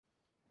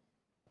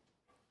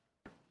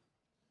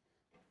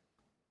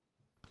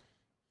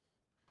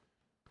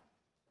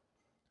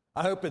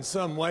I hope in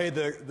some way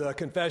the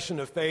confession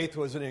of faith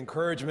was an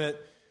encouragement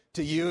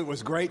to you. It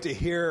was great to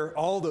hear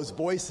all those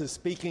voices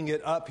speaking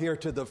it up here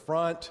to the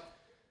front,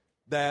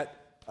 that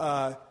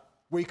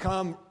we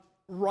come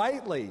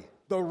rightly.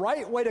 The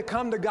right way to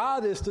come to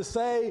God is to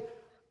say,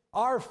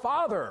 our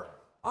Father,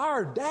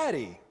 our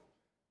Daddy.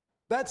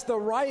 That's the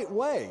right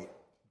way.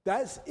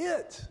 That's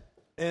it.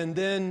 And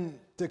then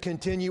to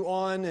continue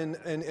on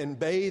and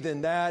bathe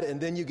in that,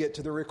 and then you get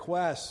to the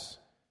requests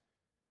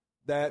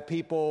that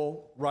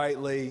people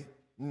rightly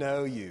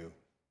know you,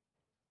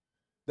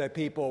 that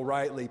people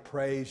rightly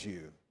praise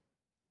you,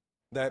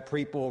 that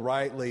people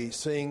rightly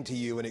sing to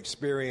you and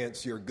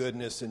experience your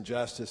goodness and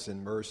justice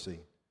and mercy.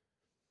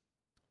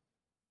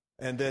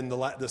 And then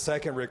the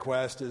second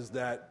request is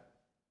that,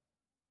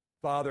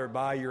 Father,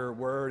 by your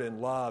word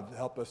and love,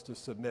 help us to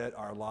submit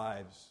our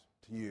lives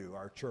to you,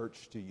 our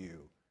church to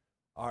you,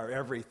 our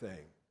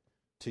everything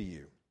to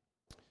you.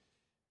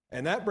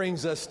 And that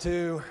brings us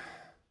to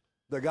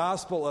the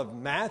Gospel of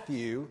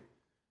Matthew,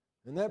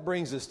 and that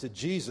brings us to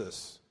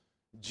Jesus.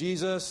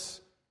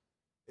 Jesus,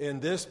 in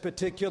this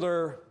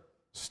particular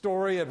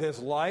story of his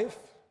life,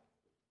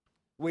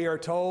 we are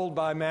told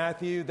by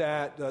Matthew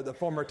that the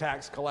former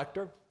tax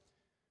collector,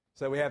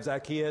 so we have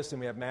Zacchaeus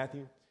and we have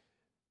Matthew,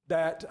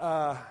 that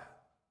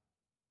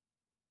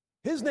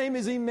his name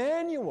is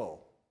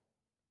Emmanuel.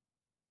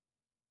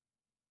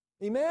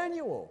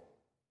 Emmanuel,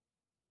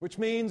 which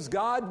means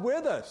God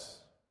with us.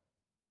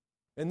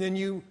 And then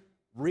you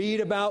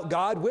read about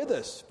God with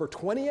us for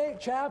 28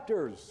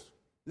 chapters.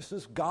 This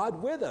is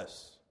God with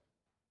us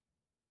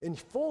in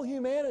full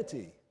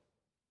humanity,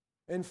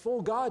 in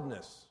full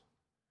godness.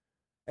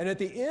 And at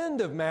the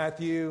end of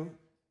Matthew,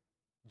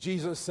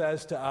 Jesus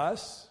says to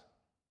us,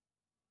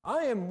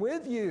 I am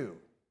with you.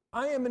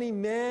 I am an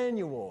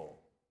Emmanuel.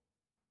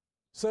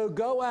 So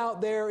go out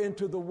there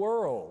into the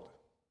world.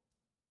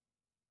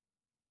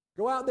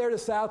 Go out there to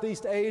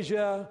Southeast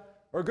Asia,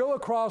 or go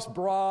across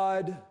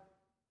Broad,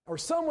 or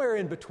somewhere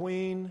in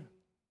between,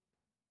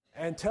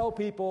 and tell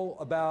people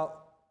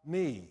about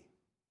me,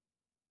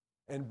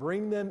 and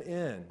bring them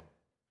in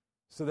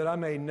so that I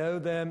may know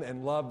them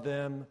and love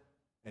them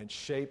and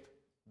shape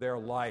their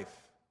life.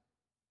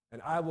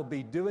 And I will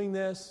be doing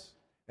this,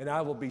 and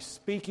I will be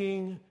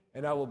speaking,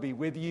 and I will be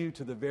with you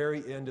to the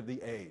very end of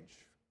the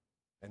age.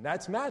 And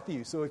that's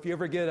Matthew. So if you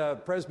ever get a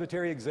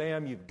presbytery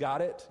exam, you've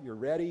got it, you're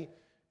ready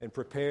and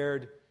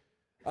prepared.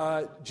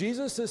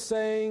 Jesus is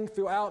saying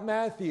throughout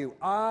Matthew,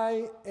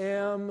 I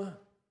am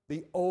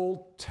the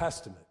Old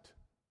Testament.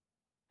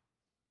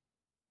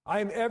 I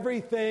am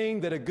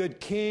everything that a good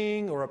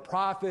king or a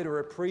prophet or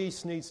a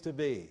priest needs to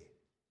be.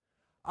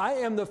 I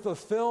am the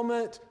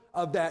fulfillment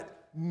of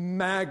that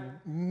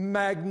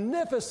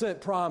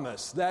magnificent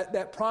promise,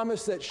 that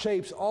promise that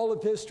shapes all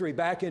of history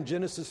back in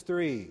Genesis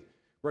 3,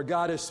 where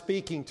God is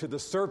speaking to the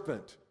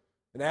serpent,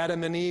 and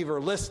Adam and Eve are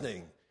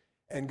listening.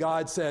 And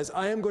God says,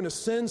 I am going to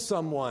send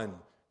someone,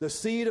 the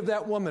seed of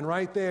that woman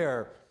right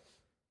there,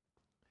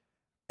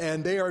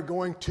 and they are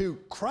going to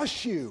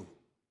crush you.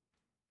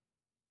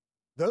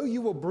 Though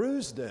you will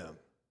bruise them,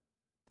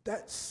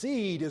 that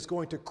seed is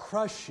going to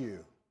crush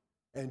you.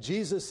 And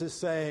Jesus is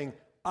saying,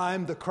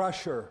 I'm the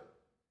crusher.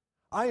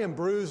 I am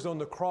bruised on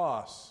the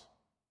cross,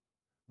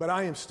 but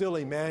I am still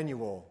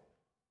Emmanuel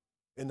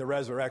in the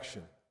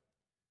resurrection.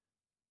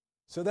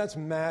 So that's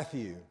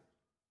Matthew.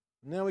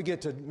 Now we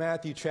get to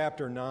Matthew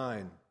chapter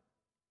 9,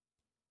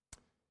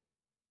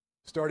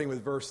 starting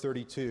with verse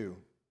 32.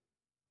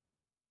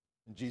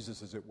 And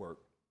Jesus is at work.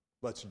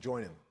 Let's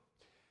join him.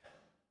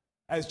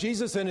 As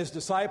Jesus and his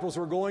disciples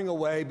were going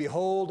away,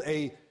 behold,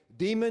 a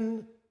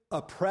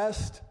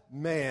demon-oppressed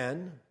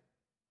man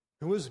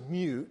who was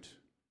mute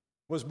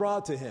was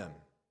brought to him.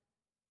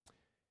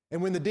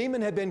 And when the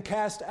demon had been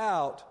cast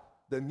out,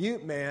 the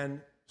mute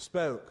man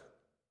spoke.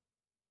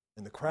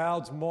 And the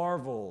crowds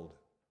marveled,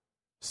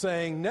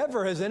 saying,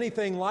 never has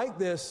anything like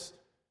this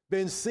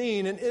been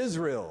seen in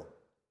Israel.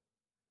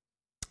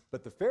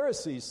 But the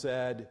Pharisees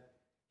said,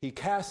 he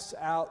casts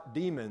out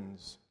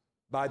demons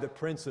by the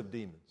prince of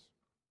demons.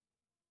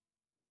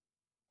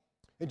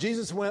 And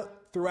Jesus went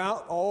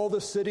throughout all the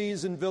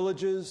cities and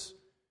villages,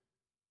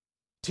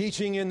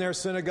 teaching in their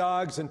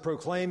synagogues and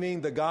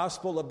proclaiming the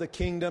gospel of the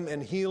kingdom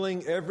and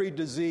healing every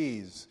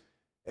disease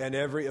and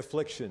every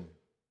affliction.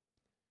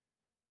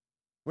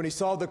 When he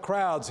saw the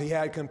crowds, he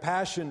had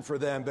compassion for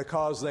them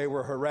because they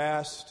were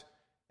harassed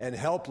and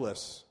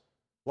helpless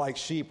like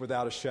sheep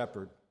without a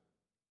shepherd.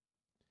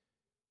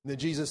 And then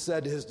Jesus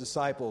said to his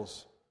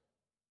disciples,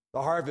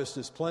 the harvest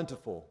is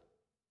plentiful,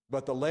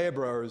 but the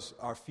laborers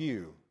are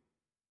few.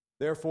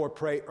 Therefore,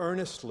 pray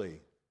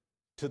earnestly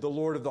to the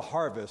Lord of the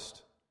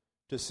harvest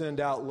to send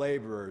out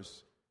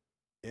laborers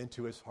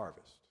into his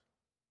harvest.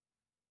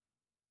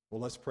 Well,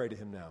 let's pray to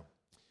him now.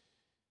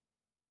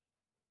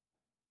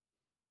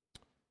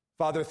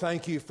 Father,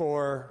 thank you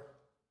for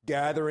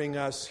gathering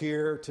us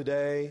here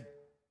today.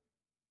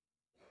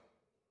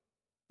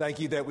 Thank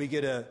you that we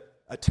get a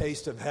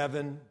taste of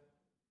heaven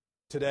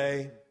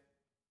today.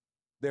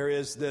 There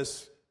is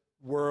this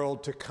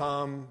world to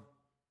come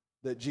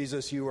that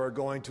Jesus, you are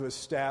going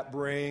to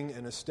bring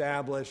and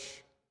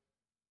establish.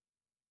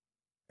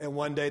 And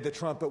one day the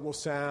trumpet will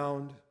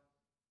sound.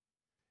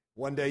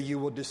 One day you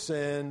will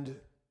descend.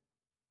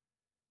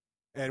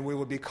 And we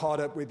will be caught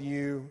up with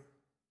you.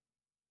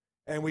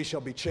 And we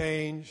shall be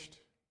changed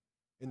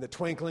in the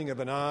twinkling of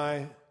an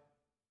eye.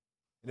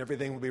 And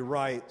everything will be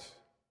right.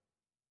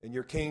 And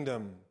your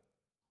kingdom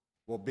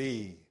will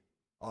be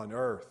on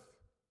earth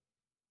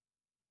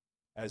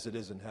as it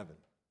is in heaven.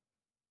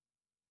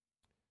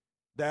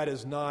 That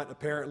is not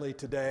apparently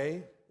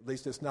today. At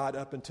least it's not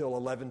up until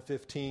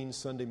 11:15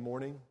 Sunday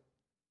morning.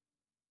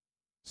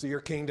 So your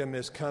kingdom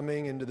is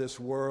coming into this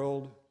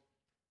world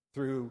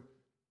through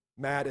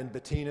Matt and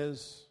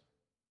Bettina's,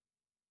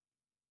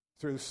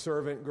 through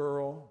servant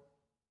girl,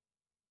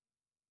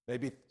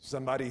 maybe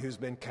somebody who's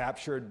been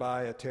captured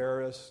by a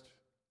terrorist,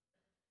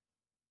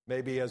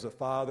 maybe as a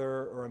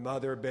father or a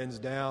mother bends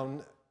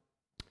down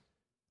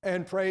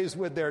and prays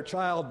with their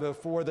child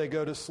before they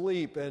go to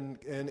sleep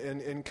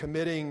and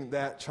committing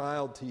that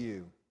child to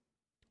you,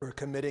 or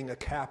committing a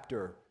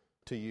captor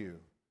to you,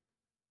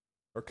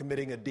 or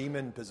committing a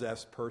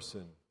demon-possessed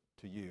person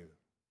to you.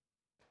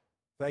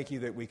 Thank you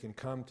that we can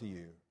come to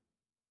you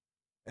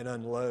and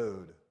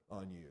unload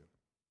on you,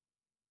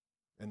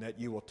 and that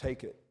you will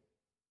take it,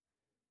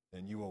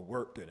 and you will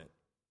work in it,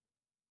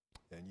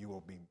 and you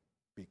will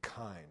be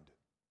kind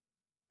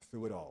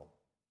through it all.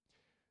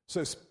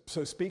 So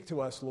speak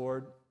to us,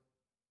 Lord.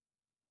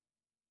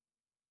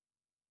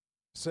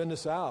 Send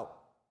us out.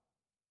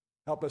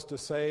 Help us to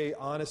say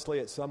honestly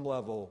at some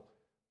level,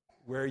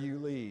 where you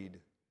lead,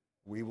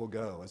 we will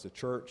go as a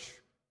church,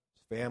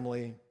 as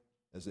family,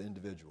 as an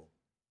individual.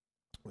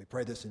 We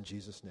pray this in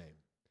Jesus' name.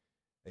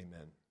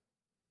 Amen.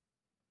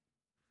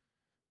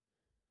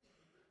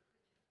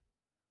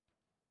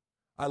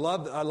 I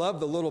love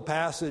the little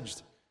passage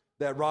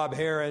that Rob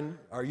Heron,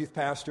 our youth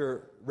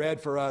pastor, read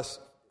for us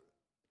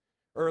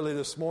early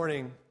this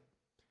morning,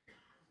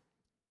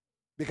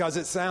 because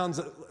it sounds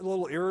a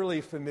little eerily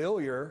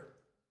familiar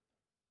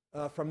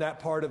from that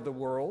part of the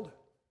world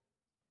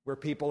where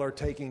people are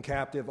taken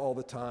captive all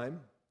the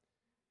time.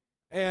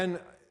 And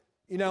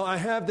I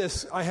have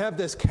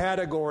this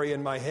category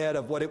in my head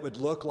of what it would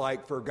look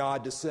like for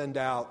God to send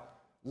out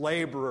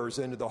laborers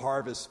into the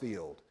harvest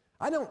field.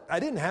 I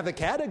didn't have a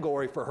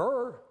category for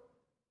her,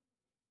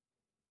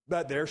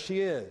 but there she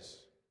is.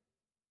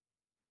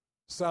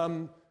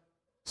 Some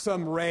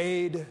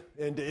raid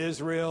into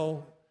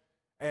Israel,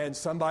 and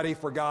somebody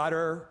forgot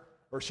her,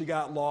 or she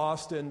got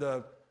lost in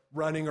the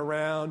running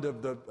around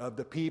of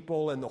the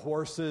people and the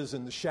horses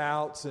and the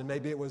shouts, and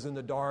maybe it was in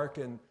the dark,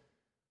 and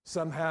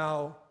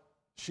somehow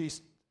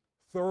she's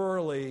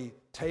thoroughly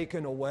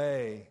taken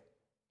away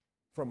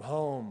from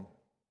home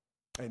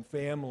and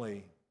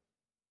family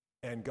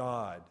and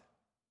God.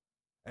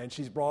 And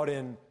she's brought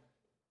in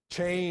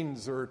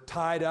chains or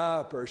tied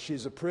up, or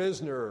she's a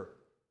prisoner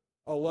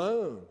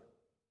alone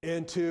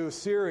into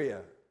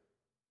Syria.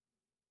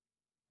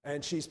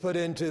 And she's put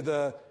into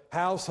the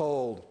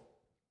household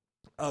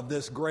of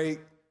this great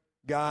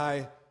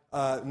guy,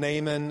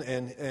 Naaman,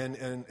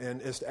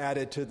 and is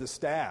added to the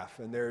staff.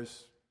 And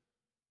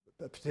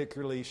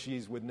particularly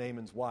she's with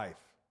Naaman's wife.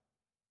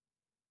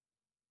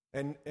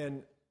 And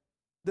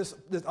this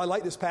I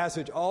like this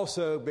passage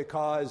also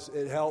because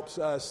it helps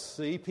us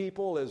see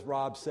people, as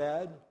Rob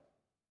said.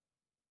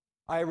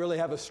 I really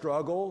have a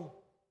struggle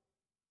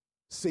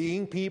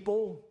seeing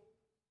people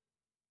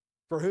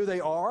for who they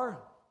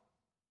are.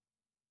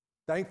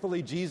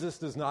 Thankfully, Jesus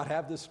does not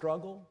have this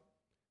struggle.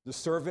 The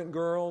servant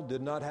girl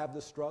did not have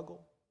this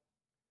struggle.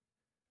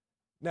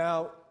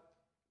 Now,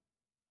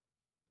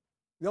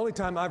 the only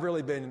time I've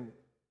really been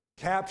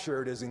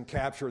captured is in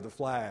Capture the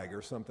Flag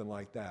or something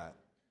like that.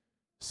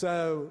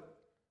 So,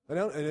 I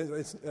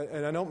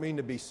don't mean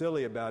to be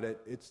silly about it.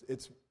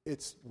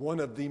 It's one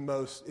of the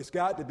most. It's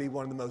got to be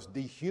one of the most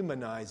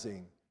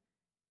dehumanizing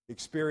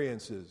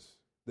experiences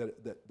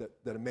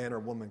that a man or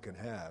woman can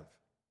have.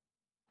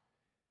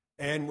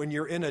 And when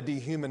you're in a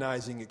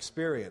dehumanizing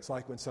experience,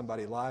 like when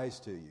somebody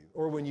lies to you,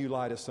 or when you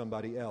lie to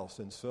somebody else,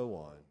 and so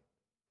on,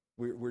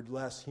 we're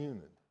less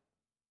human.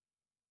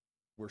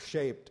 We're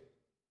shaped,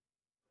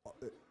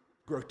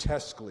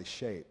 grotesquely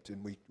shaped,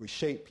 and we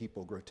shape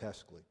people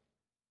grotesquely.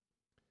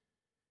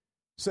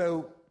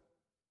 So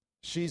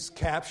she's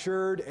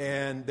captured,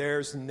 and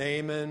there's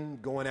Naaman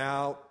going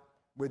out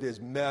with his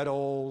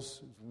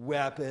medals,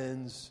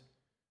 weapons,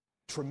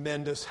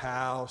 tremendous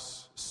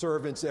house,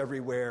 servants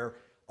everywhere.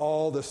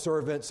 All the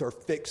servants are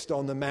fixed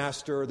on the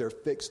master. They're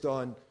fixed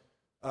on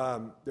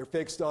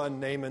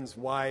Naaman's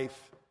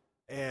wife,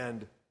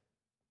 and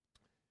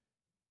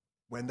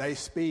when they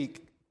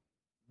speak,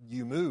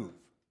 you move.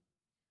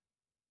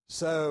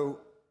 So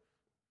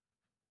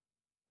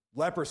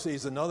leprosy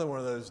is another one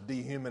of those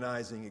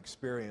dehumanizing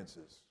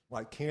experiences,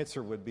 like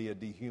cancer would be a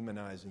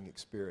dehumanizing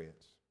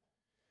experience.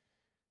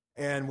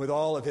 And with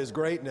all of his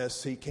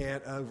greatness, he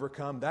can't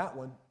overcome that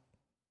one.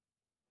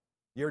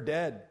 You're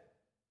dead.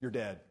 You're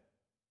dead.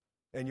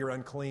 And you're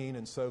unclean,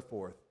 and so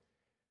forth.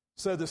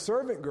 So the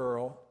servant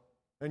girl,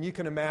 and you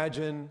can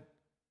imagine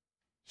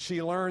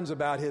she learns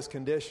about his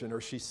condition,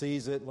 or she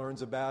sees it,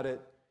 learns about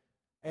it,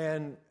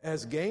 and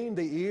has gained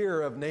the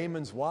ear of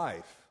Naaman's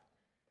wife.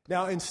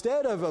 Now,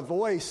 instead of a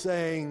voice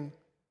saying,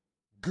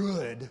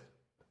 good,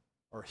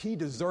 or he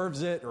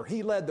deserves it, or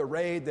he led the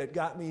raid that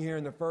got me here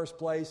in the first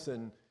place,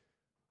 and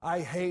I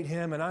hate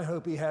him, and I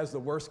hope he has the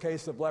worst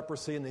case of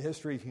leprosy in the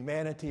history of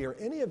humanity, or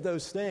any of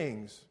those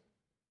things,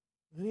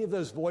 any of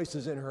those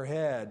voices in her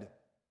head,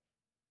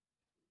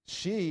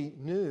 she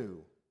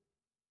knew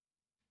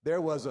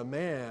there was a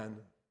man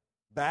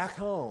back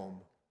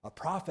home, a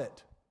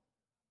prophet,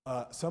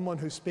 someone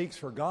who speaks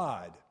for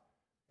God,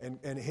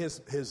 and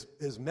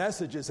his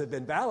messages have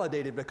been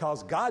validated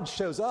because God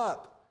shows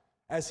up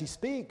as he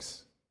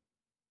speaks,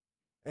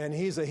 and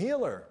he's a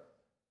healer.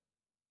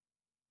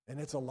 And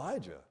it's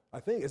Elijah,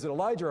 I think. Is it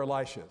Elijah or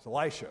Elisha? It's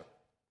Elisha.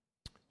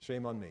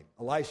 Shame on me.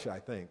 Elisha, I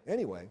think.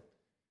 Anyway,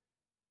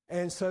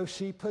 and so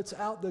she puts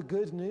out the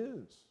good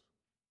news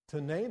to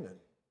Naaman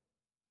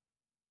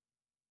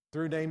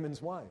through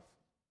Naaman's wife.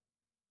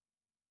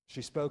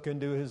 She spoke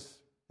into his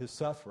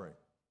suffering.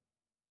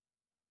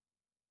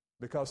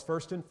 Because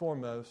first and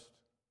foremost,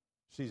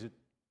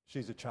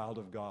 she's a child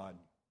of God.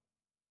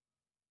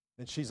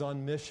 And she's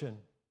on mission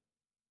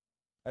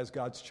as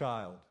God's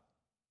child,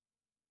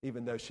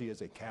 even though she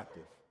is a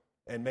captive.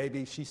 And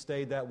maybe she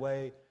stayed that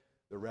way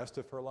the rest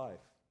of her life.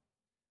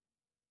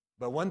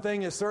 But one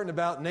thing is certain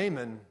about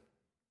Naaman,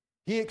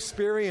 he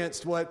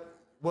experienced what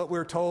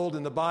we're told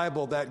in the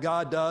Bible, that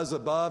God does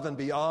above and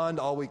beyond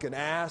all we can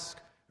ask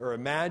or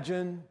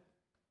imagine.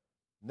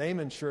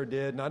 Naaman sure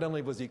did. Not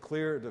only was he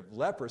cleared of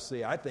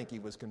leprosy, I think he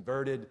was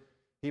converted.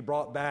 He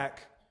brought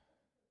back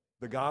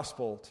the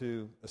gospel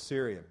to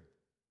Assyria.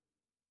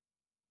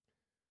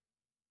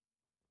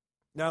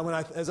 Now,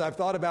 as I've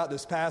thought about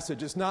this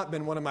passage, it's not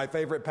been one of my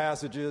favorite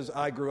passages.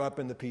 I grew up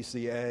in the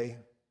PCA.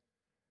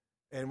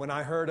 And when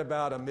I heard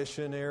about a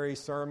missionary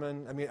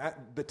sermon,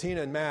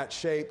 Bettina and Matt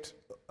shaped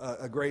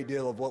a great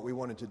deal of what we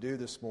wanted to do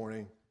this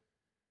morning.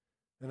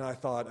 And I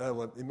thought, I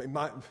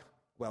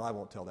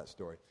won't tell that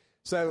story.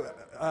 So,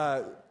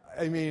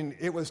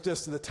 it was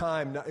just the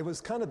time. It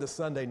was kind of the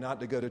Sunday not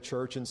to go to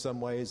church in some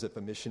ways if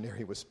a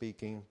missionary was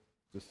speaking.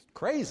 Just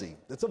crazy.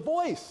 It's a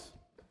voice.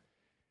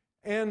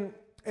 And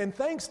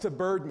thanks to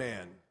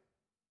Birdman,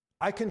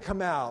 I can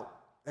come out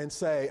and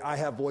say, I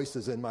have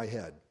voices in my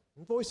head.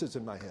 Voices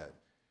in my head.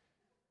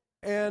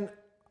 And,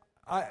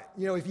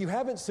 if you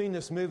haven't seen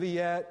this movie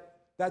yet,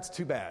 that's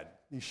too bad.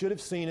 You should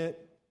have seen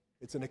it.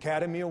 It's an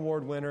Academy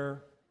Award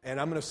winner, and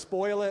I'm going to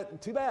spoil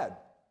it. Too bad.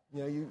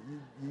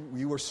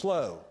 You were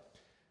slow.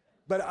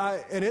 But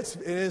it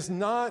is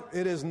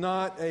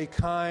not a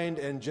kind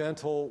and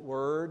gentle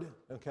word,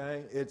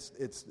 okay?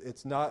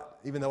 It's not,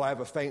 even though I have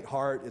a faint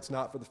heart, it's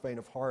not for the faint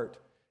of heart.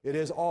 It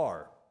is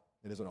R.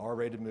 It is an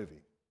R-rated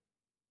movie.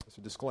 It's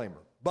a disclaimer.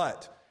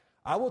 But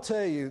I will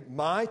tell you,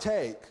 my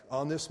take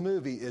on this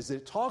movie is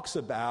it talks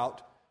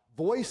about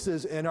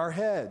voices in our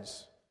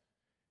heads.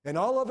 And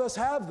all of us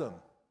have them.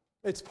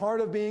 It's part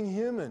of being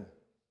human.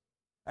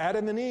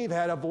 Adam and Eve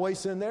had a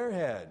voice in their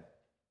head.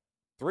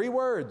 3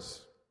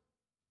 words.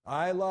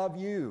 I love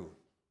you,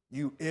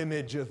 you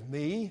image of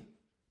me.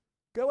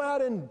 Go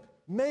out and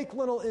make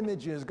little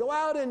images. Go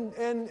out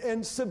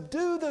and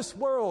subdue this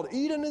world.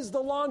 Eden is the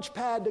launch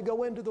pad to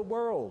go into the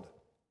world.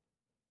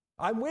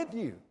 I'm with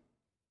you.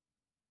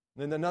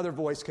 And then another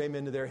voice came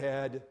into their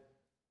head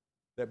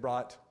that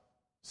brought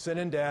sin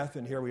and death,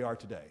 and here we are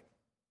today.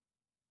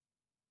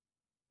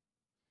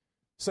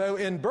 So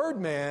in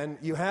Birdman,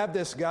 you have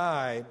this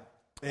guy,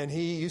 and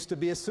he used to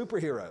be a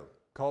superhero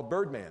called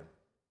Birdman.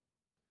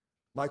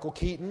 Michael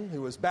Keaton,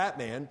 who was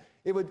Batman,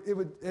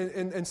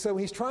 and so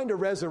he's trying to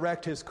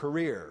resurrect his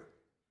career.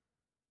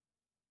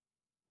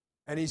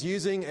 And he's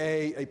using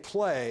a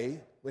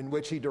play in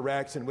which he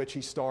directs, in which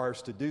he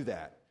stars to do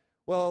that.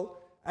 Well,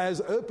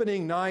 as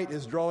opening night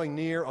is drawing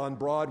near on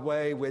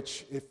Broadway,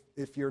 which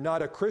if you're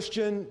not a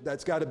Christian,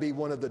 that's got to be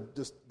one of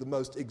the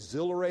most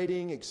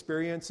exhilarating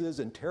experiences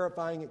and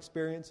terrifying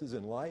experiences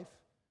in life.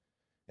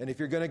 And if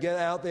you're going to get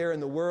out there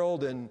in the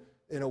world and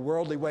in a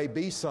worldly way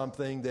be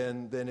something,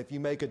 then if you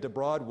make it to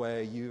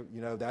Broadway, you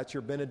know that's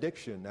your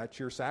benediction, that's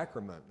your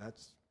sacrament,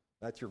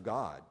 that's your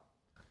God.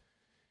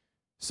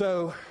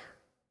 So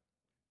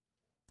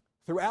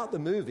throughout the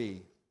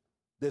movie,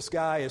 this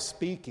guy is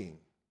speaking.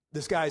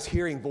 This guy's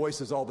hearing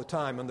voices all the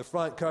time. On the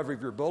front cover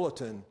of your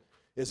bulletin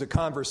is a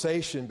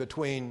conversation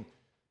between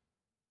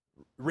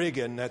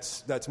Regan,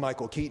 that's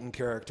Michael Keaton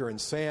character,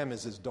 and Sam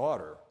is his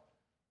daughter.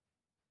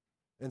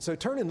 And so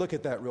turn and look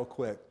at that real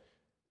quick.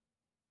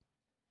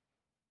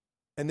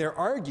 And they're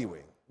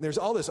arguing. There's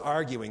all this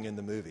arguing in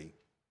the movie.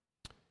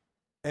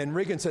 And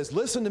Regan says,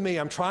 listen to me,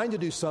 I'm trying to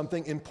do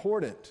something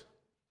important.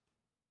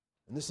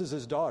 And this is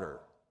his daughter.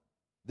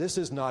 This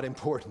is not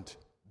important.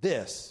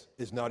 This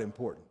is not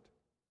important.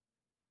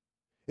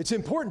 It's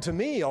important to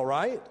me, all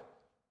right?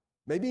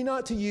 Maybe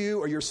not to you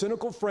or your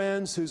cynical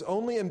friends whose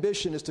only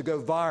ambition is to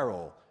go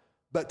viral.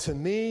 But to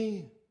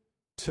me,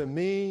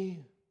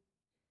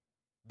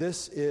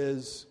 this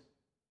is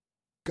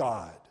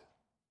God.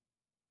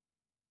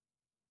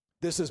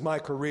 This is my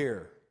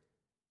career.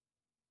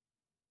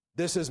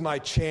 this is my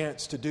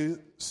chance to do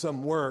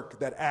some work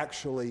that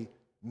actually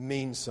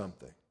means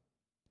something.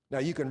 Now,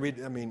 you can read,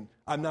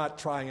 I'm not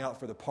trying out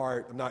for the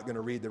part. I'm not going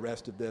to read the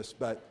rest of this,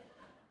 but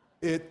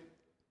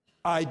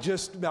I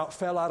just about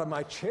fell out of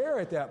my chair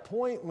at that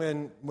point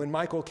when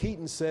Michael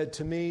Keaton said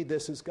to me,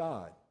 "This is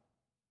God."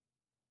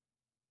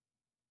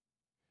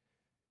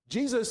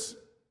 Jesus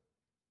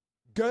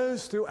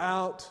goes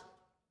throughout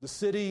the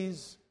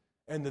cities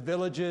and the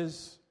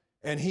villages,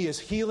 and he is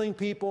healing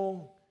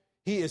people.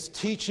 He is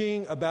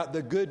teaching about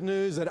the good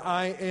news that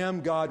I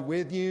am God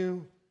with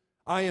you.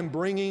 I am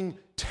bringing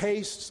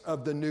tastes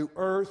of the new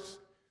earth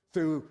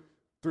through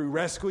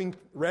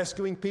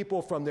rescuing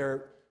people from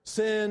their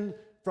sin,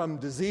 from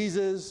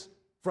diseases,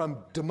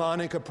 from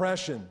demonic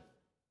oppression.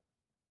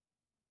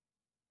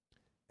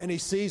 And he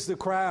sees the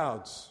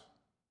crowds,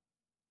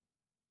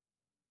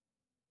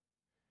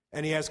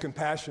 and he has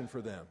compassion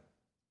for them.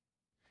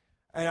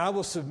 And I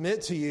will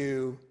submit to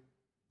you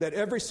that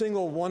every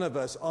single one of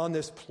us on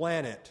this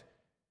planet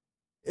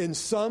in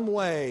some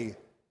way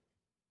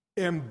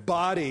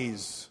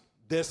embodies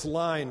this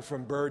line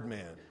from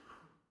Birdman.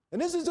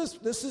 And this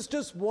is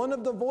just one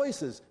of the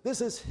voices. This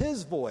is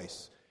his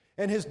voice.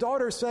 And his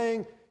daughter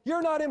saying,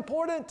 "You're not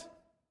important.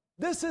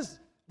 This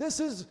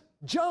is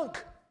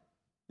junk.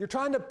 You're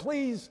trying to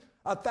please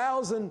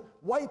 1,000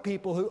 white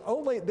people who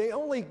the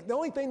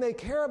only thing they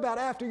care about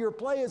after your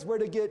play is where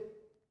to get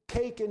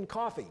cake and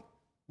coffee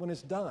when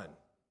it's done."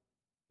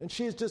 And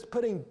she's just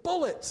putting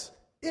bullets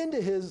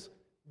into his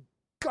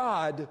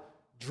God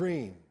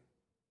dream.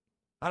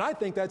 And I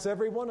think that's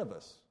every one of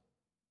us.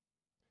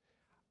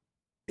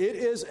 It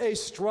is a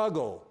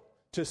struggle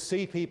to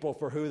see people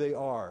for who they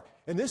are.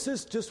 And this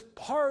is just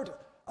part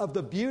of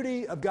the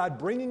beauty of God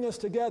bringing us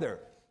together.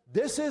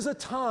 This is a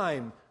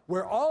time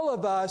where all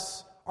of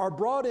us are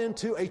brought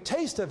into a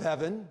taste of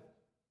heaven,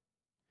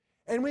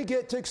 and we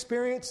get to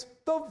experience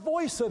the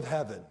voice of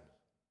heaven.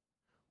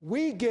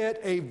 We get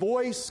a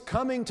voice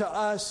coming to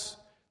us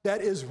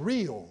that is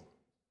real,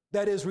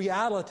 that is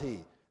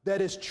reality, that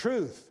is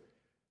truth.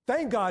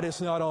 Thank God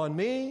it's not on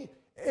me.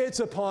 It's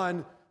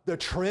upon the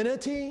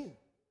Trinity,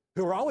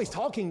 who are always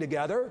talking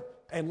together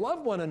and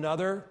love one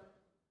another,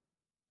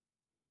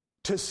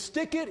 to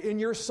stick it in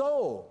your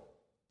soul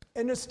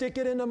and to stick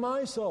it into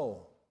my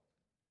soul.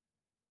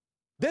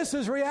 This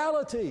is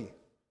reality.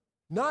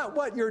 Not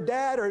what your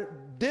dad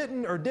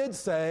did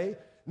say,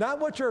 not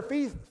what your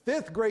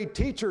fifth grade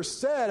teacher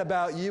said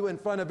about you in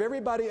front of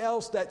everybody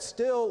else that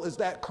still is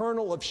that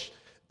kernel of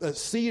the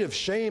seed of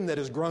shame that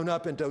has grown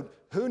up into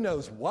who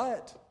knows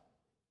what.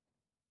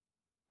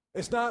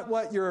 It's not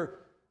what your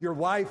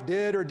wife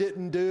did or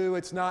didn't do.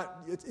 It's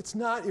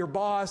not your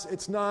boss.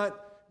 It's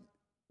not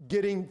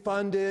getting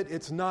funded.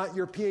 It's not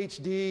your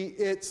PhD.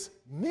 It's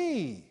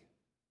me.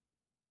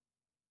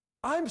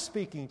 I'm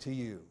speaking to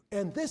you,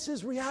 and this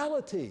is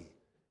reality.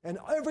 And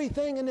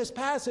everything in this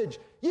passage,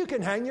 you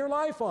can hang your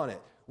life on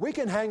it. We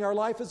can hang our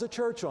life as a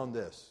church on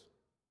this.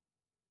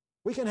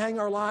 We can hang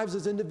our lives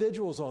as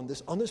individuals on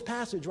this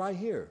passage right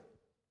here,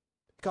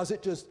 because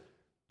it just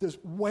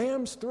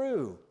whams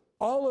through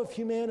all of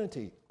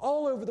humanity,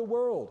 all over the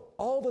world,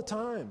 all the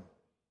time.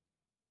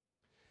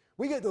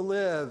 We get to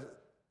live,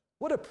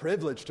 what a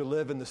privilege to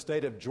live in the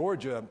state of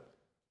Georgia,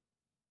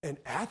 in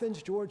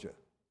Athens, Georgia,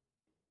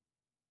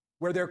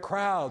 where there are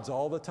crowds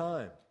all the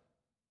time.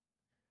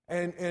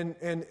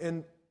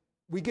 And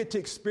we get to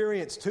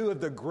experience two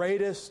of the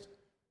greatest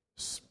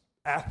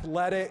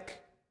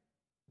athletic,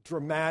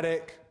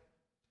 dramatic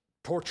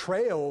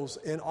portrayals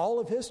in all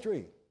of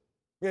history.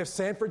 We have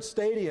Sanford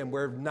Stadium,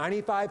 where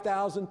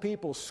 95,000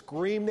 people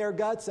scream their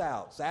guts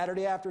out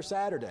Saturday after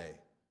Saturday.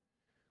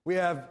 We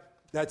have,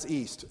 that's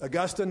East,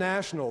 Augusta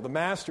National, the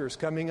Masters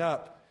coming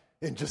up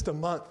in just a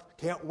month.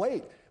 Can't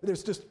wait.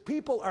 There's just,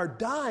 people are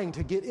dying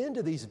to get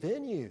into these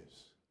venues.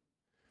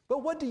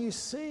 But what do you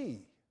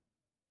see?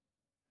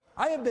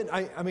 I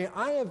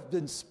have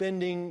been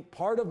spending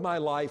part of my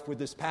life with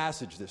this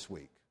passage this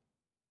week.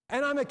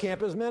 And I'm a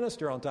campus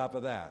minister on top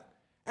of that.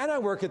 And I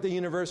work at the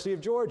University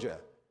of Georgia.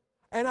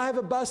 And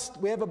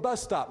we have a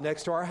bus stop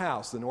next to our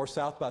house, the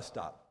North-South bus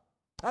stop.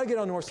 I get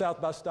on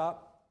North-South bus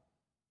stop,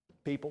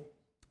 people.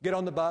 Get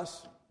on the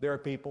bus, there are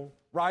people.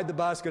 Ride the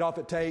bus, get off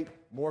at Tate,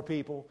 more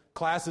people.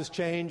 Classes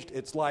changed,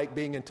 it's like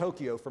being in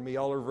Tokyo for me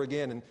all over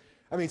again.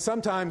 And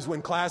sometimes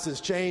when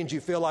classes change, you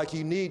feel like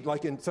you need,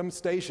 like in some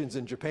stations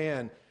in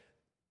Japan,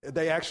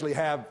 they actually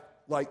have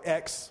like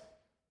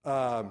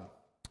sumo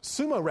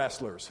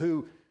wrestlers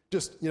who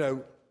just,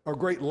 are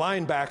great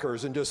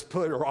linebackers and just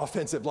or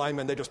offensive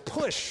linemen, they just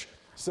push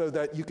so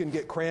that you can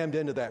get crammed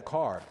into that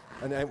car.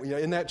 And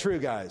isn't that true,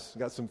 guys?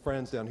 Got some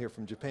friends down here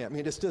from Japan.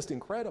 It's just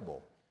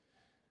incredible.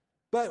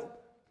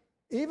 But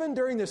even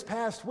during this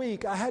past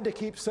week, I had to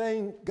keep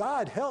saying,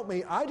 God, help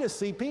me. I just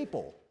see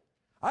people.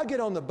 I get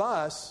on the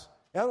bus,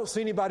 I don't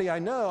see anybody I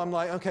know. I'm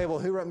like, okay, well,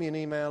 who wrote me an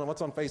email and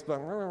what's on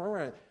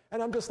Facebook?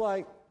 And I'm just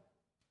like,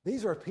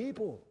 these are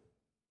people.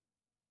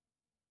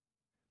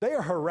 They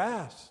are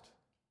harassed.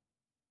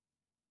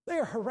 They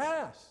are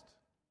harassed.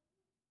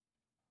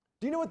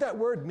 Do you know what that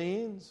word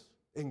means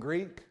in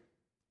Greek?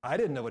 I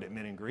didn't know what it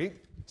meant in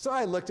Greek, so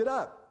I looked it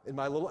up in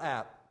my little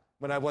app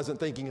when I wasn't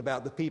thinking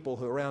about the people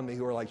who around me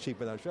who are like sheep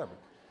without a shepherd.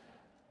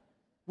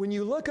 When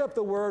you look up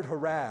the word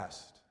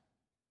harassed,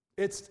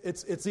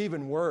 it's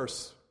even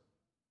worse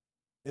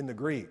in the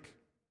Greek.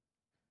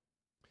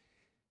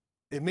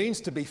 It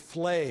means to be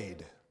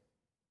flayed,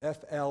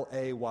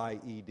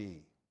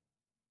 F-L-A-Y-E-D.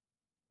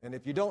 And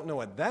if you don't know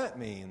what that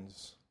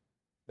means,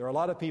 there are a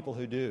lot of people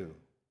who do.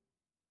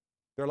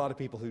 There are a lot of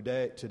people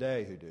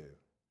today who do.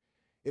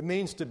 It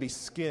means to be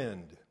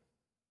skinned.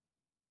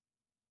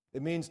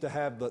 It means to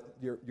have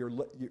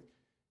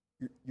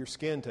your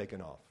skin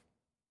taken off.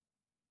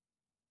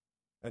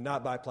 And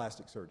not by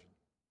plastic surgeon.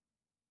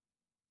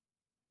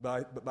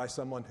 But by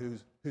someone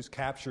who's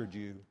captured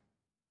you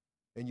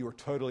and you are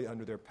totally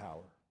under their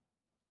power.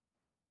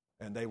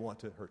 And they want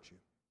to hurt you.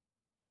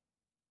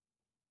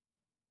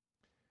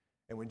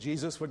 And when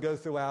Jesus would go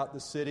throughout the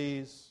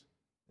cities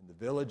and the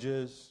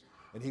villages,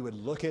 and he would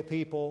look at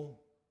people,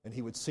 and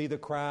he would see the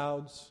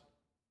crowds,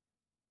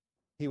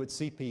 he would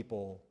see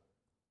people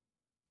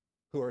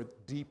who are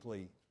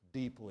deeply,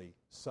 deeply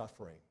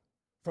suffering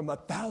from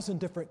 1,000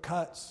 different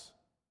cuts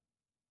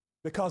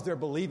because they're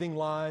believing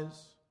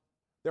lies.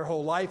 Their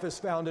whole life is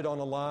founded on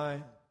a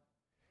lie.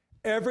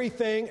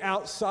 Everything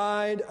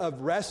outside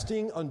of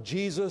resting on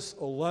Jesus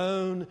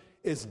alone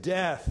is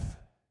death.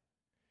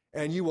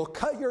 And you will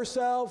cut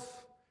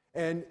yourself,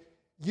 and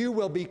you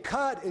will be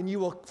cut, and you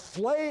will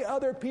flay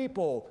other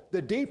people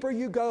the deeper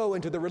you go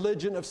into the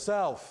religion of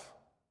self.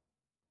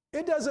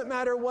 It doesn't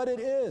matter what it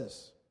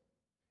is.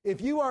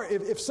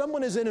 If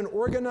someone is in an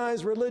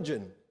organized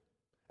religion,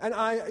 and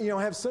I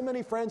have so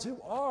many friends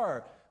who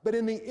are, but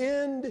in the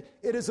end,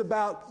 it is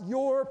about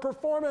your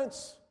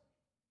performance.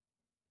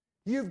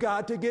 You've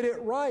got to get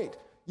it right.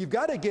 You've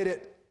got to get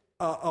it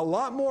a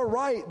lot more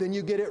right than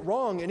you get it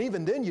wrong, and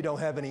even then you don't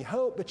have any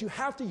hope, but you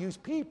have to use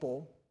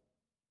people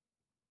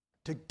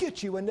to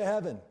get you into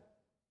heaven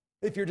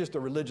if you're just a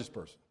religious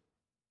person.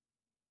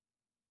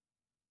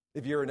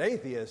 If you're an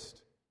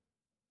atheist,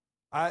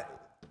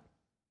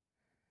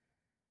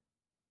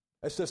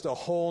 it's just a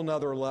whole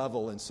nother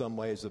level in some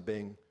ways of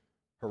being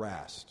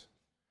harassed.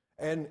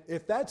 And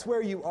if that's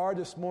where you are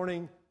this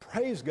morning,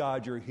 praise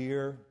God you're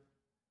here,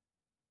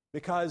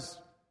 because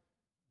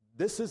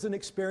this is an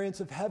experience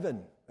of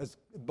heaven, as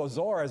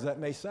bizarre as that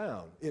may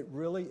sound. It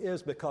really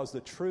is, because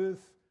the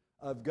truth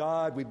of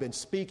God, we've been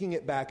speaking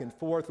it back and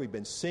forth, we've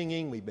been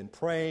singing, we've been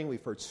praying,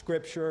 we've heard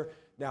scripture,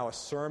 now a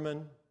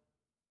sermon.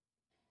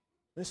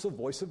 It's the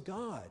voice of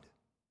God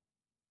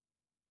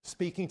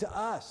speaking to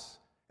us,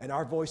 and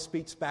our voice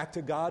speaks back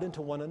to God and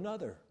to one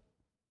another.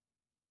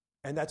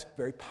 And that's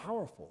very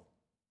powerful.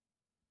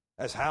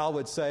 As Hal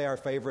would say, our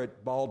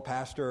favorite bald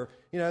pastor,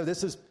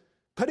 this is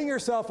putting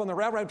yourself on the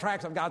railroad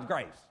tracks of God's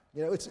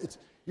grace.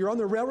 You're on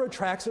the railroad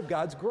tracks of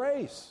God's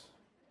grace.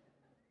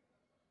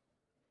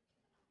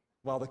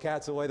 While the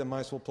cat's away, the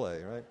mice will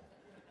play, right?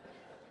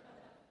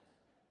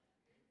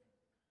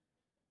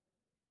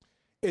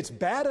 It's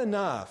bad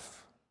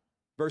enough,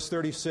 verse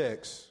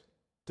 36,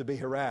 to be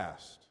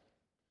harassed,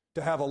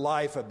 to have a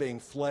life of being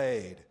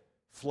flayed,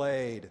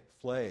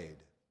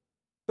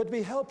 but to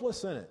be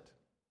helpless in it,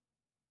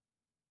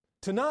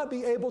 to not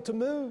be able to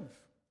move.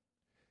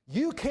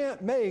 You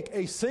can't make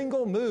a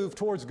single move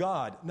towards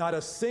God, not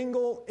a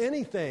single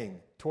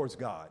anything towards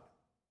God.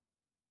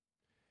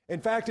 In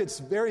fact, it's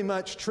very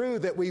much true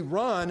that we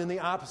run in the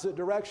opposite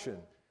direction,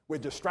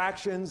 with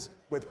distractions,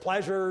 with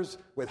pleasures,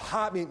 with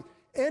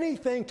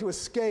anything to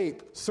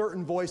escape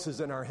certain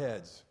voices in our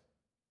heads.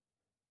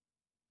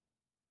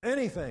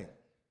 Anything.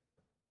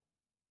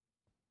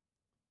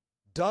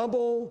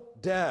 Double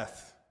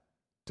death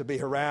to be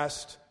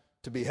harassed,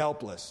 to be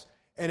helpless.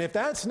 And if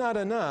that's not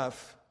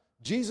enough,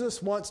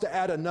 Jesus wants to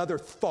add another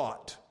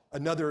thought,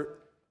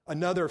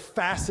 another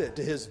facet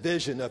to his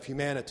vision of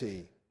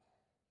humanity.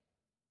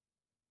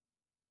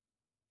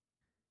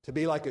 To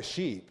be like a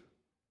sheep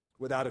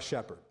without a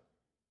shepherd.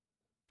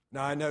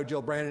 Now, I know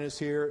Jill Brannon is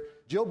here.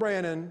 Jill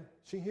Brannon,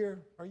 is she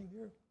here? Are you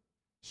here?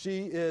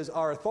 She is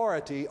our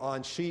authority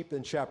on sheep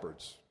and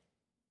shepherds.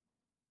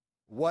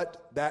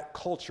 What that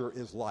culture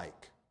is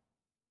like.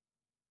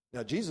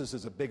 Now, Jesus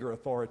is a bigger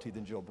authority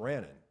than Jill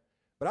Brannon.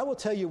 But I will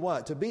tell you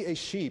what, to be a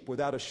sheep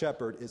without a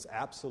shepherd is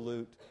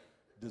absolute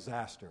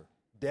disaster.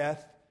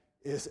 Death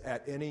is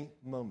at any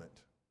moment.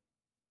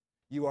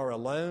 You are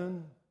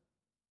alone.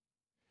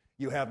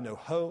 You have no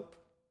hope.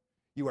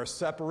 You are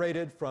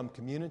separated from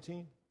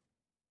community.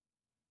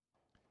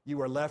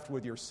 You are left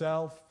with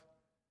yourself.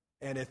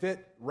 And if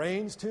it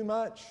rains too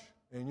much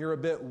and you're a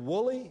bit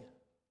woolly,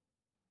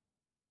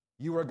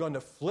 you are going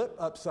to flip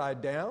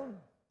upside down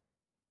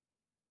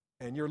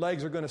and your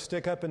legs are going to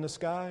stick up in the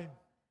sky.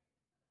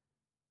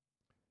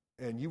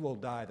 And you will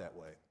die that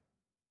way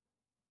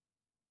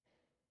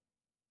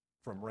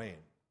from rain.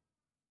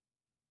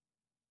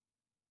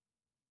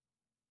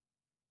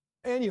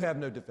 And you have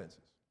no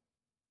defenses.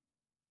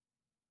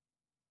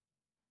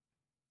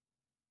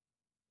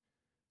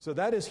 So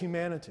that is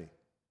humanity.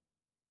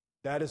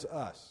 That is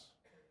us.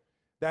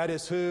 That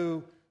is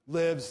who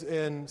lives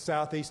in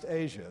Southeast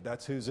Asia.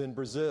 That's who's in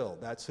Brazil.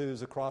 That's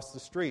who's across the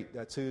street.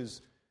 That's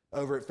who's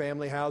over at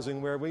Family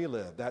Housing where we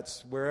live.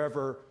 That's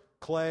wherever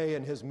Clay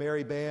and his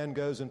merry band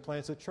goes and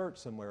plants a church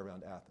somewhere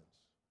around Athens.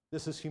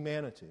 This is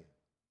humanity.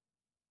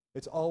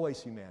 It's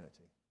always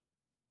humanity.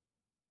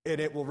 And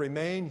it will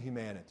remain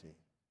humanity.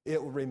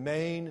 It will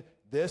remain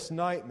this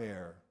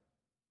nightmare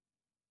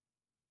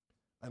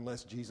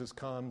unless Jesus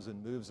comes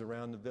and moves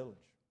around the village.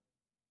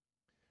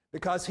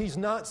 Because he's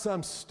not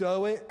some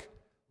stoic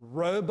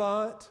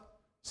robot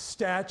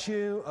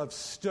statue of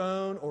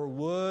stone or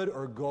wood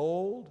or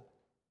gold.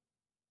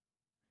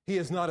 He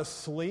is not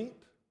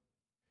asleep.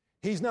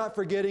 He's not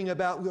forgetting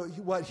about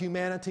what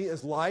humanity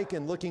is like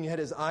and looking at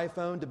his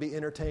iPhone to be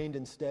entertained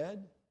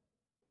instead.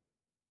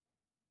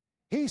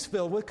 He's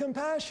filled with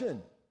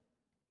compassion.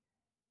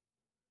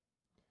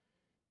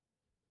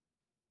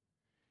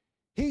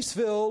 He's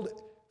filled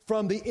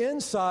from the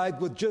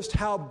inside with just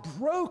how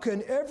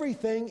broken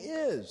everything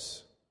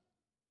is.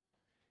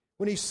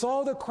 When he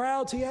saw the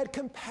crowds, he had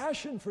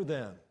compassion for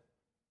them.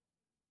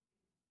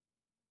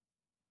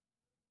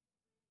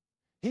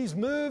 He's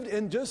moved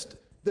in just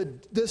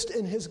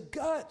in his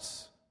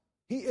guts.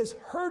 He is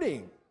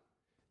hurting.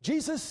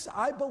 Jesus,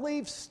 I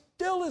believe,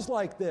 still is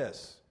like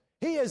this.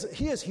 He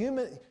is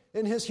human,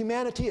 and his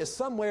humanity is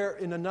somewhere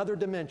in another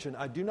dimension.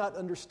 I do not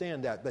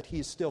understand that, but he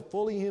is still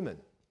fully human.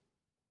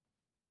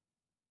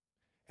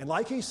 And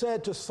like he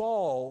said to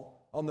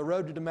Saul on the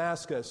road to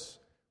Damascus,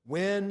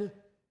 when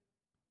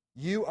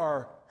you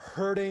are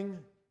hurting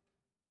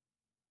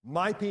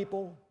my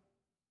people,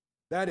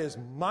 that is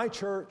my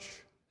church,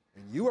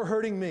 and you are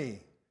hurting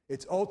me.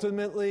 It's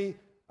ultimately,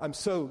 I'm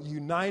so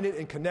united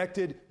and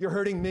connected, you're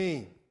hurting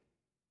me.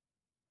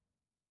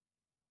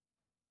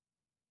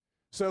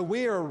 So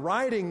we are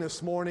riding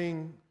this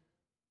morning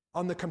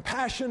on the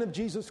compassion of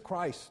Jesus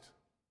Christ.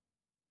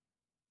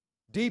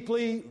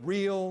 Deeply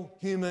real,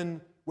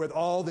 human, with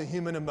all the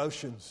human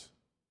emotions.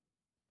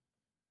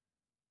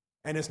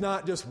 And it's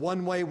not just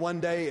one way one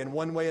day and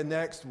one way the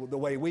next, the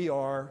way we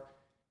are.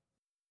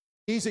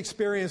 He's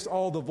experienced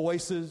all the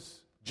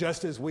voices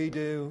just as we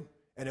do,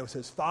 and it was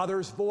his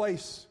Father's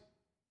voice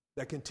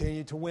that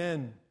continued to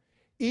win.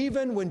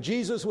 Even when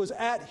Jesus was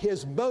at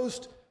his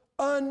most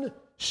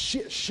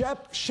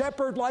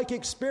shepherd-like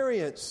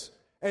experience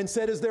and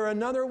said, is there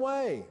another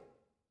way?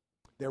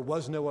 There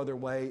was no other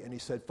way, and he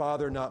said,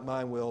 Father, not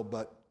my will,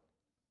 but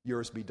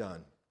yours be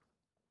done.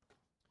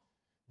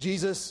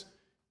 Jesus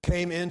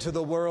came into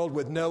the world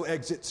with no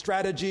exit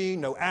strategy,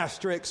 no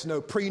asterisks,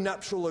 no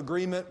prenuptial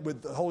agreement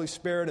with the Holy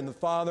Spirit and the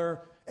Father,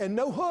 and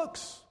no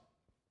hooks.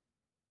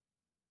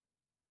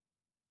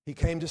 He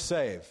came to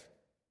save,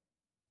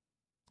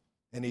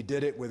 and he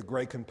did it with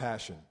great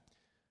compassion.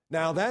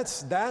 Now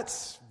that's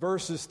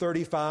verses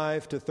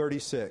 35 to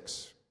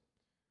 36.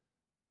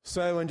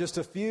 So in just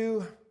a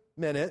few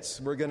minutes,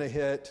 we're going to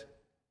hit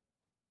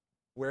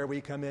where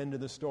we come into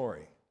the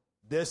story.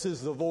 This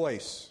is the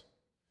voice.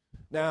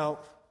 Now,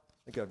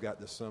 I think I've got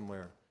this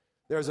somewhere.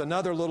 There's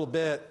another little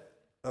bit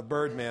of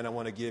Birdman I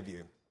want to give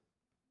you.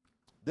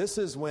 This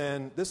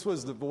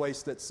was the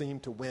voice that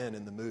seemed to win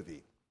in the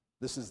movie.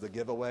 This is the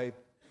giveaway.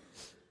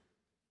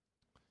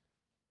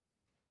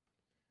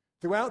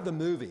 Throughout the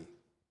movie,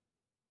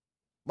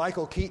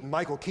 Michael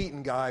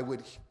Keaton guy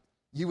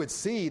you would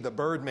see the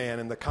Birdman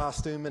and the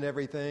costume and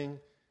everything,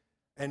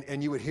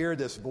 and you would hear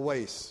this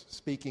voice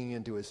speaking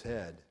into his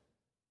head.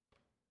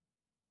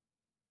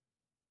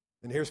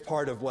 And here's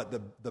part of what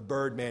the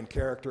Birdman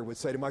character would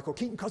say to Michael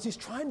Keaton, because he's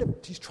trying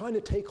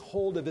to take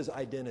hold of his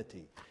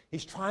identity.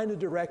 He's trying to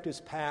direct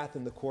his path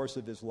in the course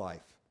of his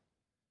life.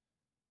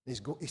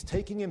 He's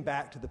taking him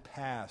back to the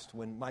past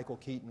when Michael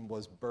Keaton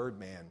was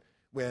Birdman,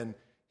 when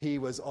he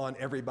was on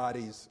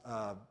everybody's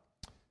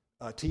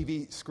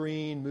TV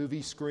screen,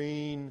 movie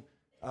screen.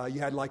 You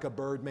had like a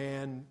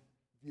Birdman.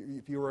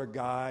 If you were a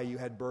guy, you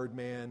had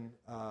Birdman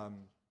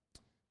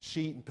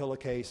sheet and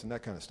pillowcase and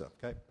that kind of stuff,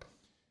 okay?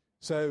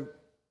 So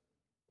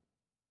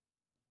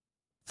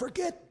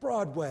forget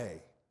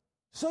Broadway.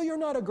 So you're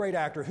not a great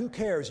actor. Who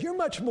cares? You're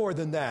much more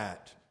than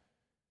that.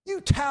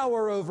 You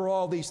tower over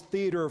all these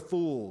theater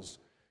fools.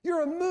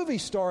 You're a movie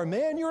star,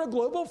 man. You're a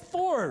global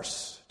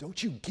force.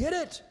 Don't you get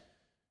it?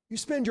 You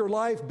spend your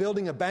life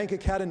building a bank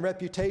account and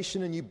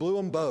reputation, and you blew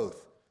them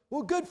both.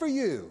 Well, good for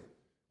you.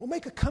 We'll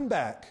make a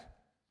comeback.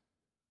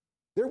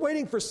 They're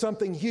waiting for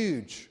something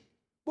huge.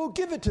 We'll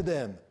give it to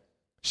them.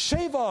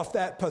 Shave off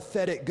that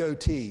pathetic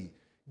goatee.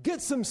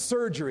 Get some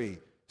surgery.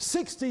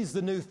 60's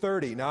the new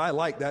 30. Now, I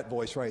like that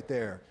voice right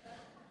there.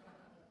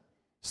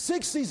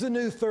 60's the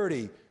new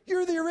 30.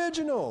 You're the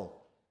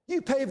original.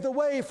 You paved the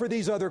way for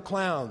these other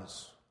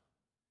clowns.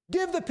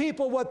 Give the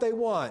people what they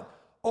want.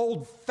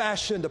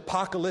 Old-fashioned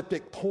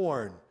apocalyptic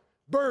porn.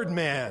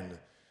 Birdman.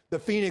 The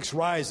Phoenix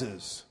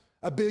Rises.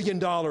 $1 billion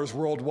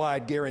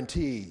worldwide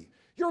guarantee.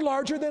 You're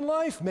larger than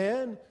life,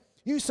 man.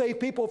 You save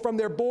people from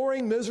their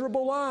boring,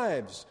 miserable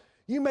lives.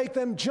 You make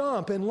them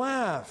jump and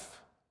laugh.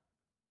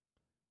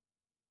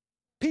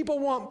 People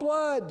want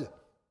blood.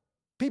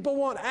 People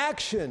want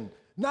action,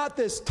 not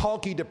this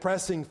talky,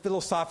 depressing,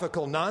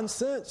 philosophical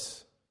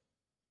nonsense.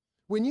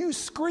 When you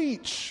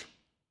screech,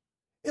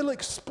 it'll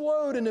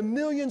explode into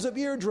millions of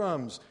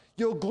eardrums.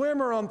 You'll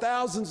glimmer on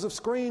thousands of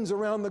screens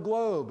around the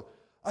globe.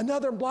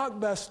 Another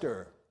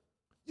blockbuster.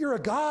 You're a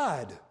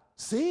god.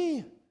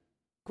 See?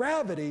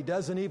 Gravity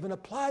doesn't even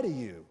apply to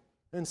you.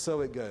 And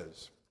so it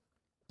goes.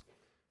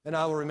 And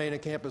I will remain a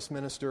campus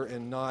minister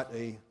and not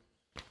a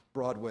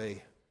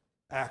Broadway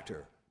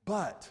actor.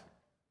 But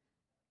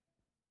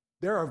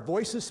there are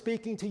voices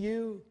speaking to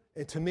you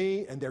and to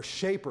me, and they're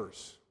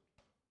shapers.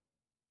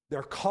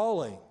 They're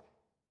calling.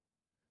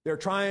 They're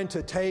trying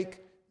to take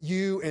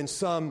you in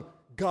some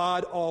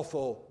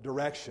god-awful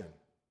direction.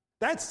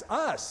 That's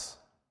us,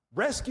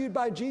 rescued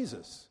by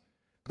Jesus.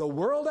 The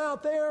world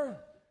out there,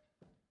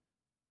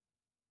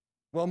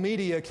 well,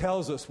 media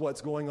tells us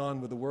what's going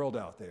on with the world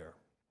out there.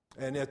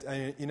 And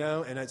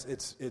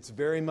it's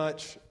very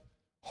much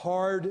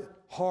hard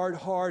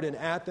in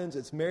Athens.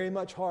 It's very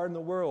much hard in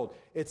the world.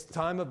 It's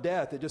time of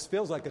death. It just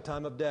feels like a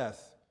time of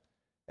death.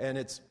 And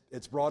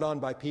it's brought on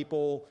by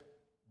people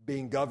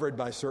being governed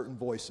by certain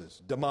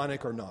voices,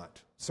 demonic or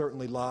not.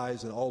 Certainly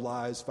lies, and all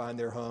lies find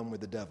their home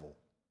with the devil.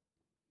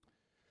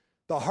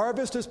 The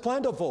harvest is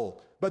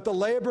plentiful, but the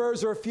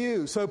laborers are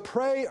few. So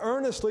pray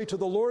earnestly to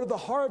the Lord of the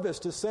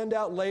harvest to send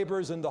out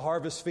laborers in the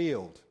harvest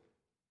field.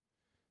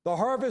 The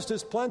harvest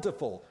is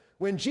plentiful.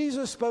 When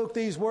Jesus spoke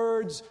these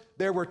words,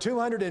 there were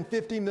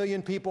 250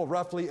 million people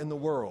roughly in the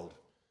world.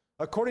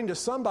 According to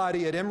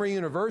somebody at Emory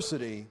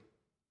University,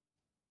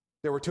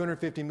 there were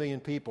 250 million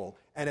people.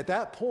 And at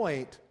that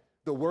point,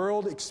 the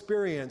world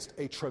experienced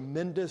a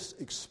tremendous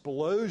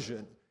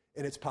explosion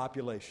in its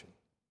population.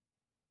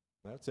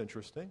 That's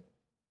interesting.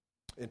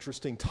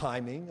 Interesting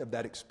timing of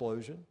that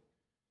explosion.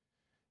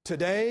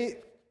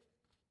 Today,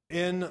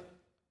 in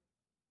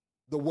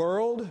the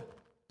world,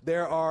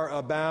 there are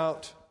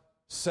about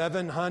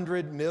 7 or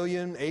 8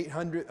 billion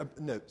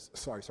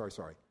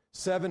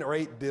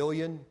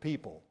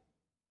people.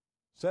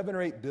 7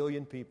 or 8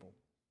 billion people.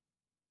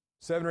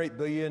 7 or 8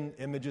 billion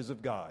images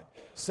of God.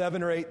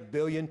 7 or 8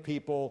 billion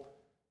people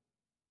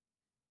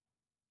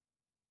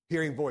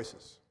hearing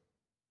voices.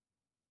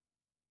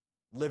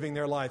 Living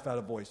their life out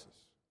of voices.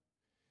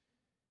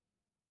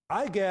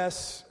 I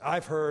guess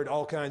I've heard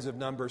all kinds of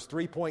numbers,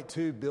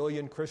 3.2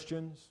 billion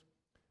Christians.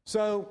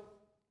 So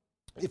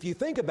if you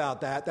think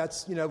about that,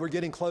 that's, we're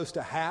getting close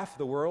to half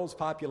the world's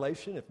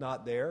population, if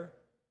not there.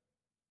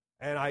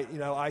 And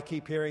I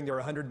keep hearing there are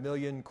 100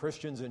 million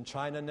Christians in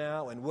China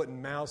now, and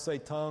wouldn't Mao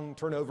Zedong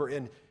turn over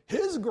in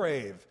his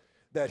grave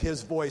that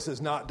his voice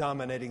is not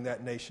dominating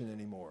that nation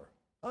anymore?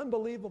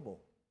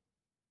 Unbelievable.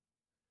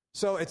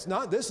 So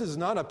this is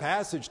not a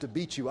passage to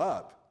beat you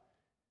up.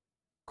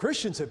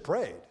 Christians have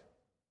prayed.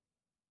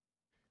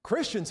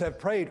 Christians have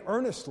prayed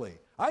earnestly.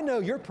 I know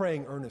you're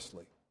praying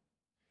earnestly.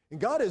 And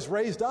God has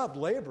raised up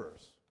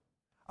laborers.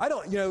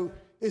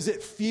 Is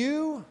it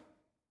few?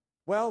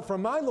 Well,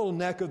 from my little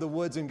neck of the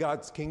woods in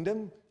God's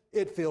kingdom,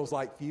 it feels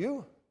like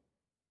few.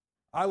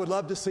 I would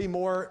love to see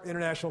more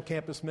international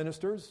campus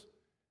ministers.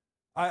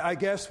 I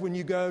guess when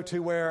you go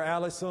to where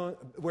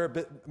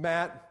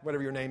Matt,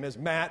 whatever your name is,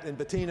 Matt and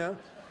Bettina,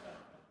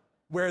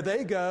 where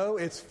they go,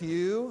 it's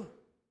few.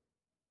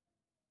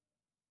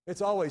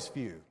 It's always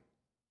few.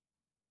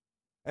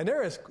 And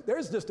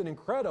there's just an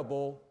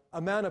incredible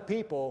amount of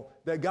people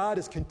that God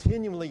is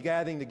continually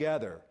gathering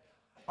together.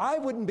 I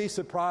wouldn't be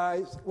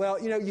surprised.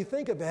 Well, you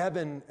think of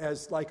heaven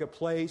as like a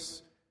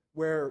place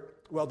where,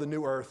 the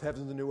new earth,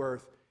 heaven's the new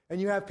earth, and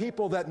you have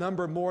people that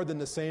number more than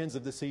the sands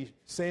of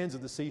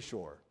the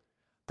seashore.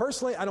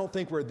 Personally, I don't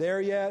think we're there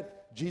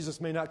yet.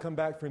 Jesus may not come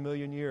back for 1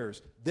 million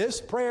years. This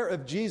prayer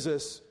of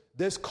Jesus,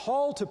 this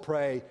call to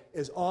pray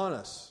is on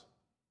us.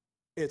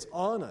 It's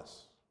on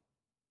us.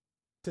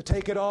 To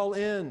take it all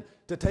in,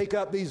 to take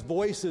up these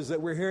voices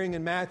that we're hearing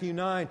in Matthew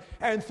 9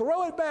 and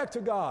throw it back to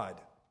God.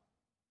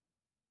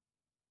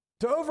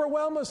 To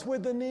overwhelm us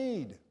with the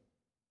need,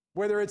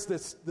 whether it's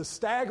the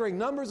staggering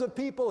numbers of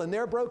people and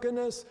their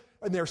brokenness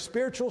and their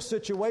spiritual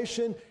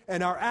situation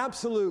and our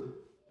absolute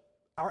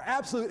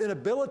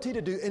inability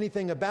to do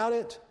anything about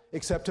it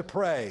except to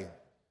pray.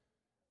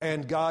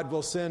 And God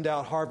will send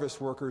out harvest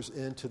workers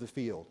into the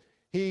field.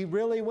 He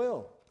really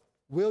will.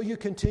 Will you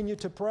continue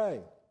to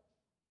pray?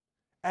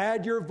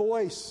 Add your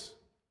voice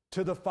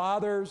to the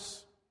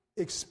Father's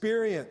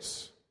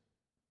experience,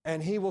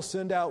 and He will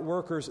send out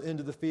workers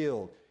into the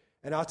field.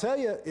 And I'll tell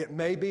you, it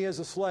may be as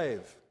a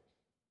slave.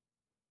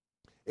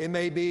 It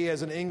may be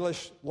as an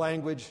English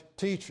language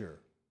teacher.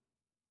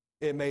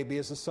 It may be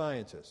as a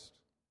scientist.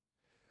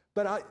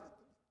 But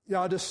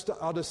I'll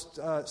just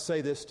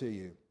say this to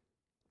you.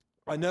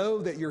 I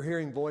know that you're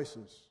hearing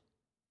voices.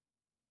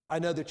 I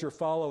know that you're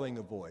following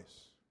a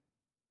voice.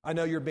 I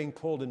know you're being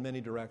pulled in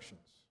many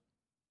directions.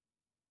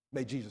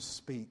 May Jesus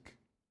speak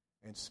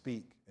and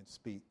speak and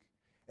speak.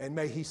 And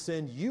may He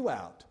send you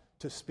out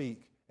to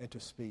speak and to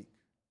speak.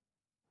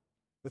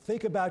 But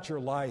think about your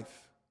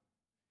life.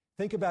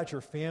 Think about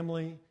your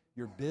family,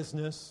 your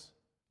business,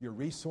 your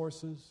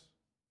resources,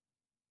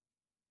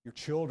 your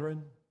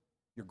children,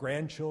 your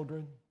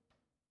grandchildren.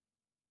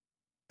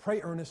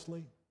 Pray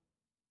earnestly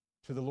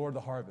to the Lord of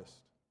the harvest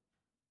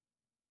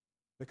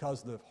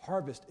because the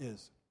harvest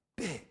is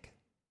big.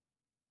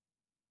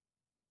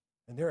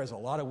 And there is a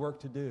lot of work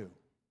to do.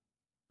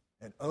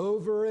 And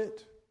over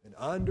it and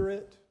under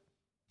it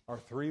are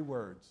 3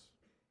 words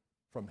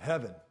from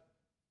heaven.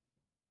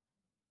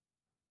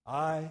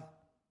 I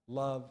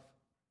love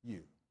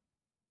you.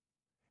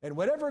 And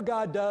whatever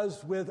God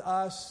does with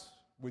us,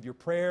 with your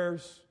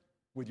prayers,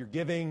 with your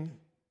giving,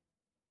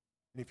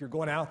 and if you're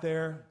going out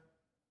there,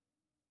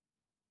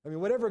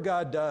 whatever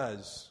God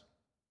does,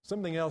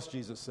 something else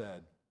Jesus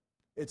said,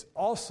 it's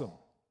awesome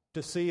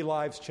to see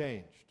lives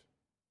changed.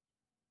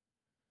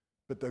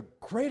 But the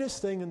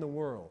greatest thing in the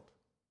world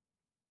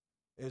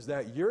is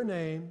that your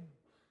name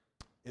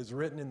is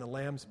written in the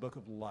Lamb's Book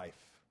of Life.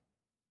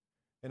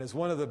 And as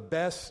one of the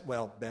best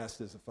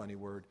is a funny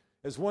word,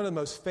 as one of the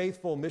most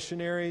faithful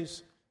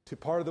missionaries to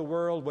part of the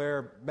world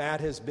where Matt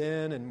has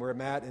been and where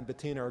Matt and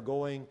Bettina are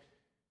going,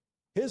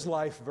 his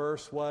life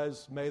verse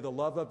was, may the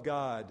love of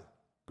God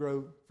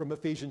grow, from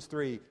Ephesians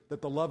 3,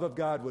 that the love of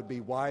God would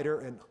be wider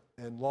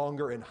and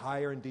longer and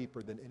higher and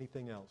deeper than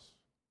anything else.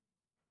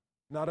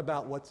 Not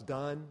about what's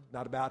done,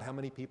 not about how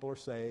many people are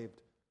saved,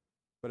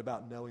 but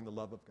about knowing the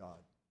love of God.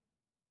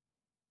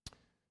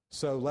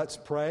 So let's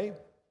pray,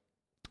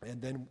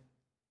 and then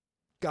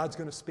God's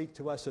going to speak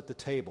to us at the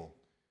table.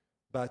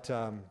 But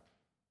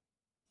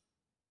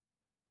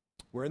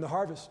we're in the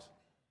harvest,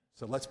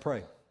 so let's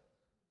pray.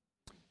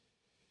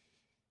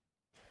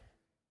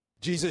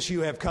 Jesus,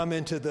 you have come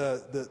into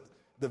the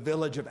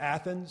village of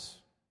Athens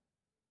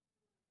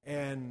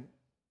and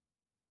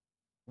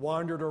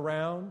wandered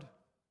around,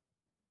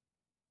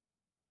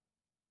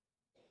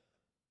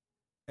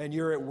 and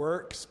you're at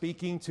work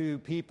speaking to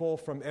people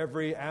from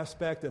every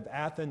aspect of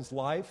Athens'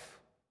 life,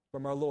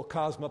 from our little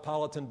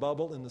cosmopolitan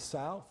bubble in the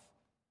south,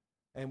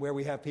 and where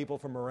we have people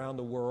from around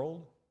the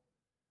world.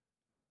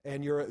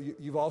 And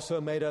you've also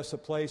made us a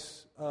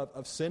place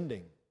of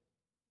sending.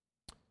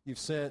 You've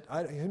sent,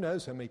 who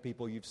knows how many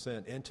people you've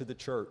sent into the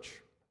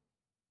church,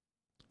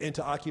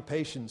 into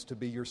occupations to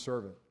be your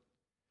servant.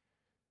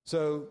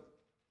 So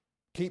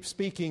keep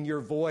speaking your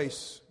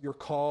voice, your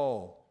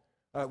call.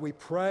 We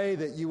pray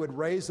that you would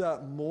raise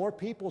up more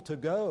people to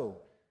go.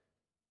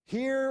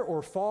 Here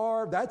or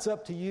far, that's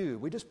up to you.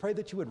 We just pray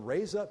that you would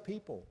raise up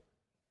people.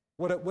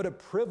 What a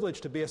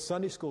privilege to be a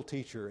Sunday school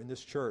teacher in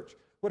this church.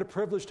 What a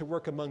privilege to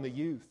work among the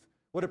youth.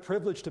 What a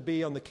privilege to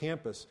be on the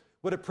campus.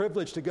 What a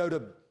privilege to go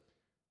to,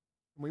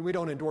 we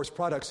don't endorse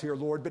products here,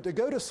 Lord, but to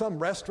go to some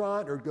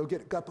restaurant or go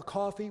get a cup of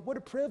coffee. What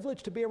a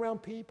privilege to be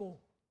around people.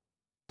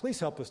 Please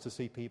help us to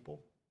see people.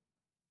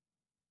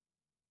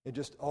 And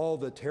just all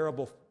the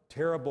terrible,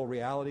 terrible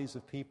realities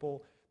of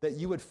people, that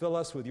you would fill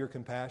us with your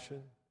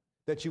compassion,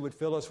 that you would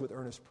fill us with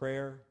earnest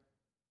prayer,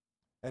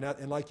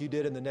 and like you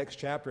did in the next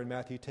chapter in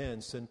Matthew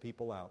 10, send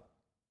people out.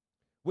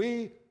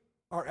 We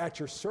are at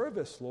your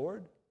service,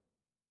 Lord,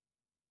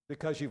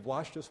 because you've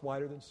washed us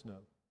whiter than snow.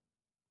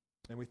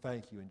 And we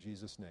thank you in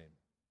Jesus' name.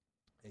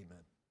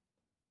 Amen.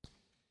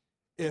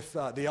 If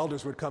the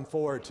elders would come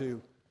forward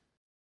to